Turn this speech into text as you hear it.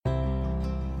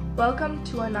Welcome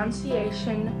to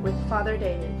Annunciation with Father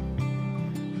David.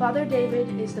 Father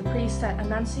David is the priest at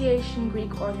Annunciation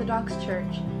Greek Orthodox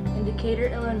Church in Decatur,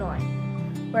 Illinois,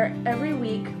 where every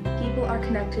week people are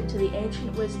connected to the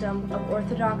ancient wisdom of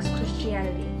Orthodox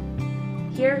Christianity.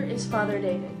 Here is Father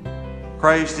David.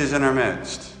 Christ is in our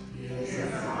midst.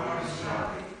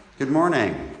 Good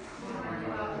morning.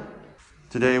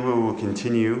 Today we will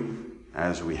continue,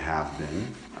 as we have been,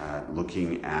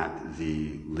 looking at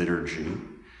the liturgy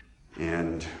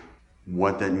and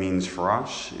what that means for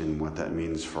us and what that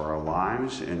means for our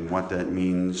lives and what that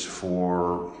means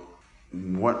for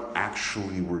what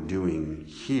actually we're doing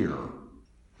here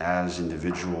as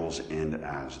individuals and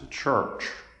as the church.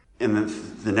 And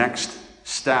the next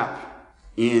step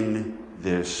in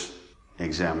this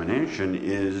examination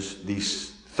is the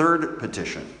third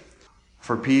petition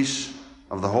for peace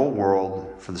of the whole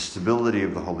world, for the stability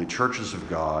of the holy churches of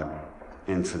God,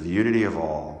 and for the unity of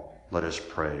all. Let us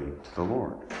pray to the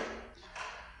Lord.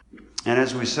 And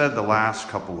as we said the last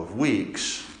couple of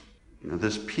weeks,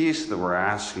 this peace that we're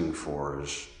asking for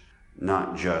is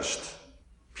not just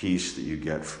peace that you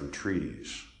get from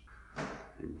treaties,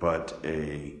 but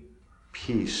a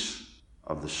peace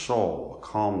of the soul, a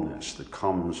calmness that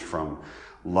comes from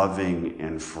loving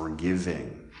and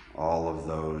forgiving all of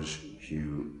those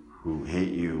who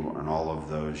hate you and all of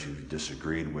those you've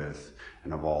disagreed with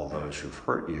and of all those who've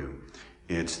hurt you.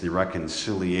 It's the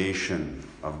reconciliation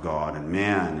of God and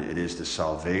man. It is the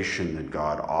salvation that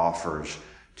God offers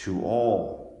to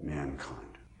all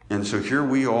mankind. And so here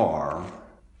we are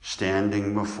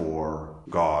standing before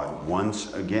God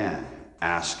once again,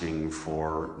 asking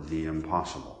for the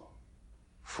impossible,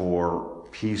 for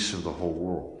peace of the whole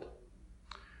world,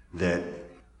 that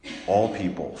all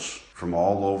peoples from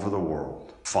all over the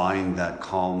world find that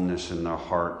calmness in their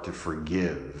heart to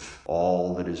forgive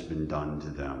all that has been done to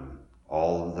them,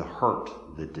 all of the hurt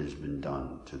that has been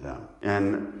done to them.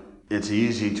 And it's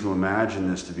easy to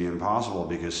imagine this to be impossible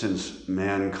because since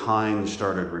mankind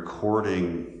started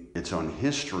recording its own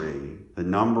history, the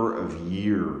number of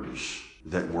years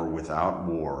that were without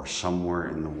war somewhere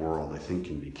in the world, I think,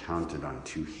 can be counted on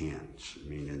two hands. I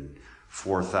mean, in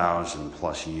 4,000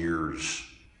 plus years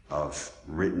of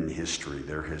written history,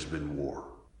 there has been war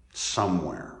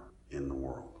somewhere in the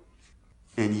world.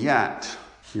 And yet,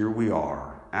 here we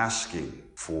are asking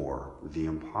for the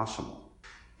impossible.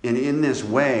 And in this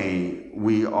way,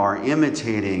 we are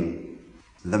imitating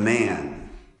the man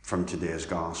from today's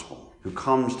gospel who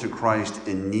comes to Christ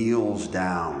and kneels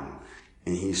down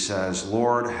and he says,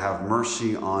 "Lord, have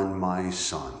mercy on my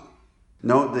son."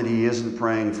 Note that he isn't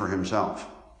praying for himself.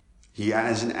 He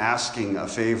isn't asking a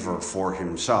favor for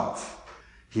himself.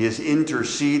 He is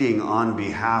interceding on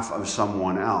behalf of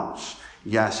someone else.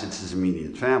 Yes, it's his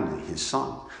immediate family, his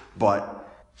son, but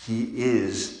he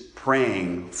is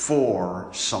praying for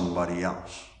somebody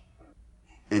else.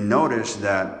 And notice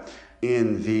that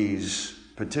in these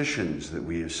petitions that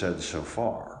we have said so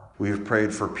far, we have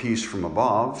prayed for peace from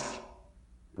above.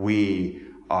 We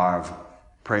have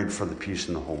prayed for the peace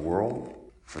in the whole world,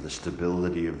 for the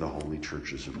stability of the holy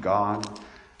churches of God,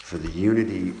 for the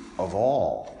unity of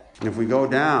all. And if we go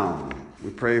down, we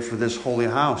pray for this holy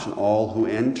house and all who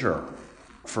enter,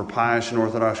 for pious and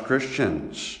Orthodox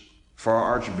Christians, for our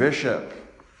Archbishop,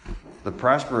 the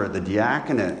presbyterate, the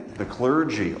diaconate, the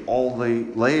clergy, all the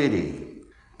laity,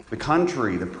 the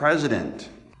country, the president,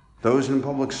 those in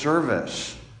public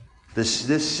service,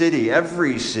 this city,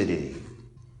 every city,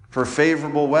 for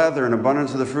favorable weather and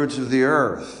abundance of the fruits of the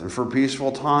earth, and for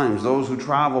peaceful times, those who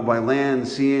travel by land,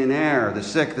 sea, and air, the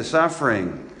sick, the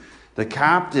suffering, the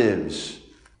captives,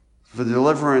 for the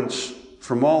deliverance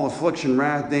from all affliction,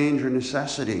 wrath, danger,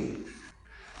 necessity.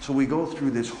 So we go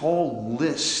through this whole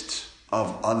list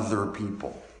of other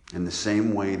people in the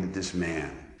same way that this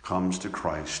man comes to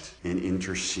Christ and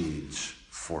intercedes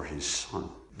for his son.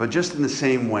 But just in the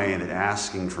same way that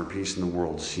asking for peace in the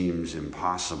world seems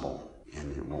impossible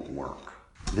and it won't work.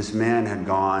 This man had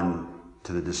gone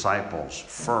to the disciples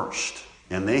first,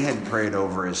 and they had prayed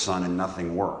over his son and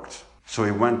nothing worked. So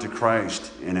he went to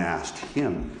Christ and asked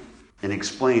him and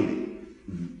explained,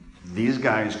 "These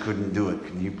guys couldn't do it.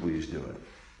 Can you please do it?"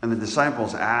 And the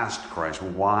disciples asked Christ,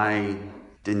 "Well, why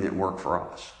didn't it work for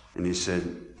us?" And he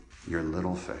said, "Your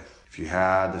little faith. If you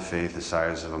had the faith the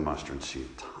size of a mustard seed,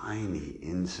 tiny,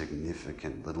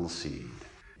 insignificant little seed,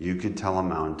 you could tell a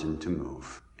mountain to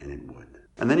move, and it would."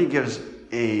 And then he gives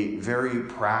a very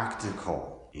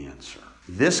practical answer.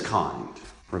 This kind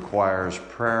requires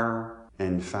prayer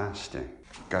and fasting.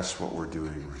 Guess what we're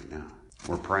doing right now?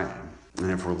 We're praying. And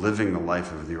if we're living the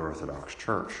life of the Orthodox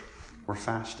Church, we're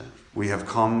fasting. We have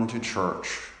come to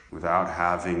church without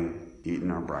having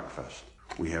eaten our breakfast.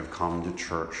 we have come to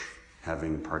church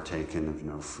having partaken of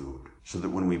no food, so that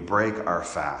when we break our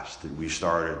fast that we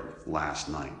started last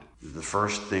night, the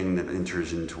first thing that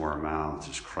enters into our mouths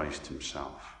is Christ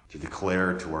himself, to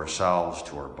declare to ourselves,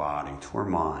 to our body, to our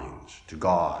minds, to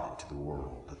God, and to the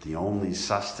world, that the only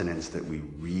sustenance that we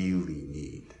really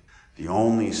need, the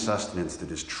only sustenance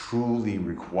that is truly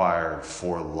required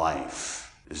for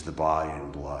life, is the body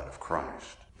and blood of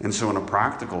Christ. And so in a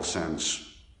practical sense,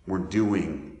 we're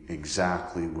doing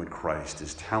exactly what Christ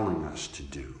is telling us to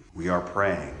do. We are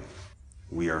praying,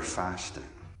 we are fasting,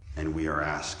 and we are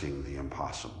asking the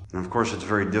impossible. And of course, it's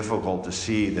very difficult to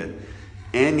see that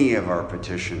any of our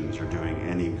petitions are doing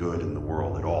any good in the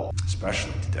world at all,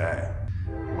 especially today,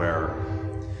 where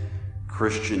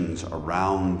Christians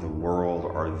around the world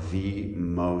are the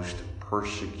most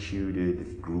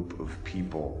persecuted group of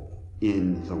people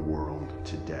in the world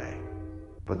today.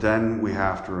 But then we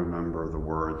have to remember the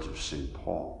words of St.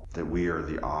 Paul, that we are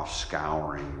the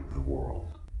offscouring of the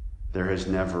world. There has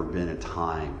never been a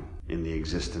time in the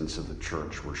existence of the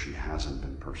church where she hasn't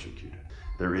been persecuted.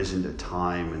 There isn't a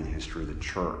time in the history of the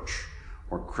church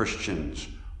where Christians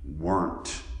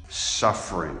weren't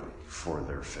suffering for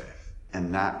their faith.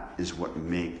 And that is what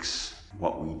makes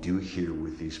what we do here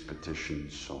with these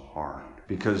petitions so hard.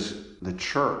 Because the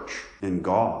church and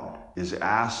God is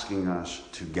asking us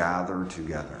to gather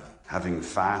together, having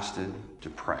fasted, to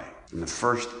pray. And the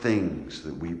first things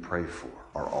that we pray for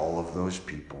are all of those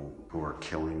people who are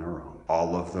killing our own,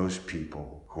 all of those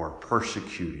people who are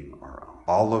persecuting our own,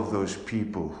 all of those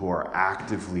people who are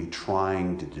actively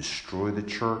trying to destroy the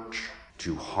church,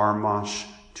 to harm us,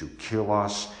 to kill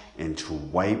us, and to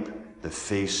wipe the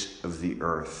face of the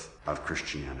earth of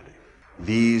Christianity.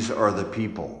 These are the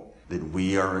people that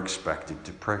we are expected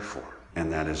to pray for,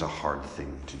 and that is a hard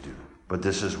thing to do. But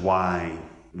this is why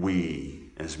we,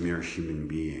 as mere human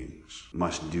beings,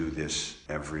 must do this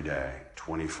every day,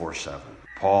 24/7.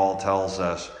 Paul tells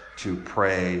us to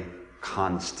pray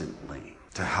constantly,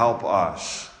 to help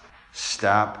us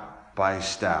step by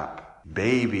step,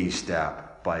 baby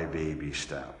step by baby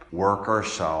step, work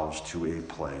ourselves to a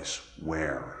place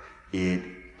where it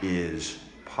is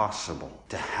possible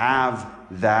to have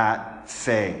that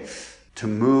faith, to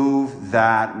move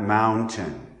that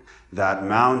mountain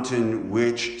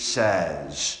which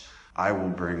says, I will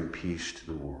bring peace to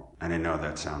the world. And I know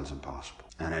that sounds impossible,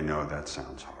 and I know that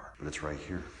sounds hard, but it's right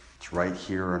here. It's right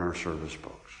here in our service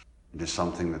books. It is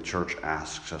something the church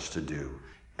asks us to do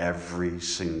every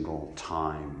single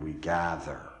time we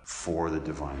gather for the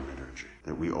divine liturgy,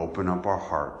 that we open up our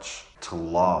hearts to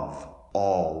love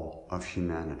all of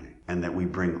humanity, and that we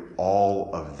bring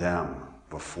all of them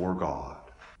before God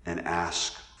and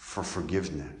ask for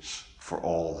forgiveness for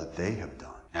all that they have done.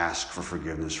 Ask for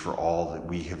forgiveness for all that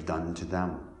we have done to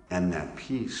them. And that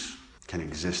peace can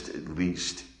exist at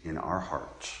least in our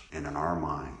hearts and in our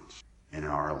minds and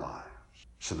in our lives.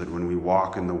 So that when we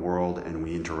walk in the world and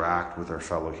we interact with our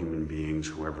fellow human beings,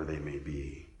 whoever they may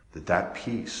be, that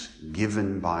peace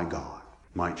given by God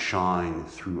might shine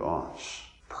through us,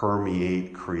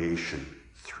 permeate creation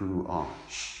through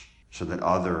us, so that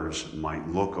others might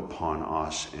look upon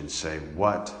us and say,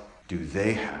 what do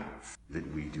they have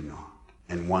that we do not?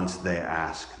 And once they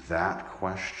ask that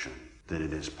question, that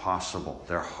it is possible,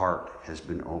 their heart has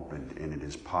been opened, and it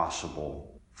is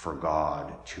possible for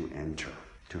God to enter,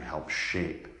 to help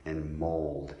shape and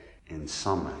mold and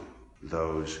summon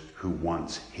those who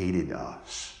once hated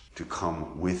us, to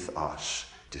come with us,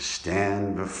 to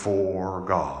stand before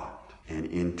God and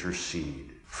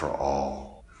intercede for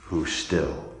all who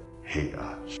still hate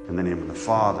us. In the name of the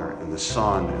Father, and the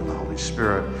Son, and the Holy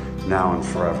Spirit, now and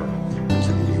forever.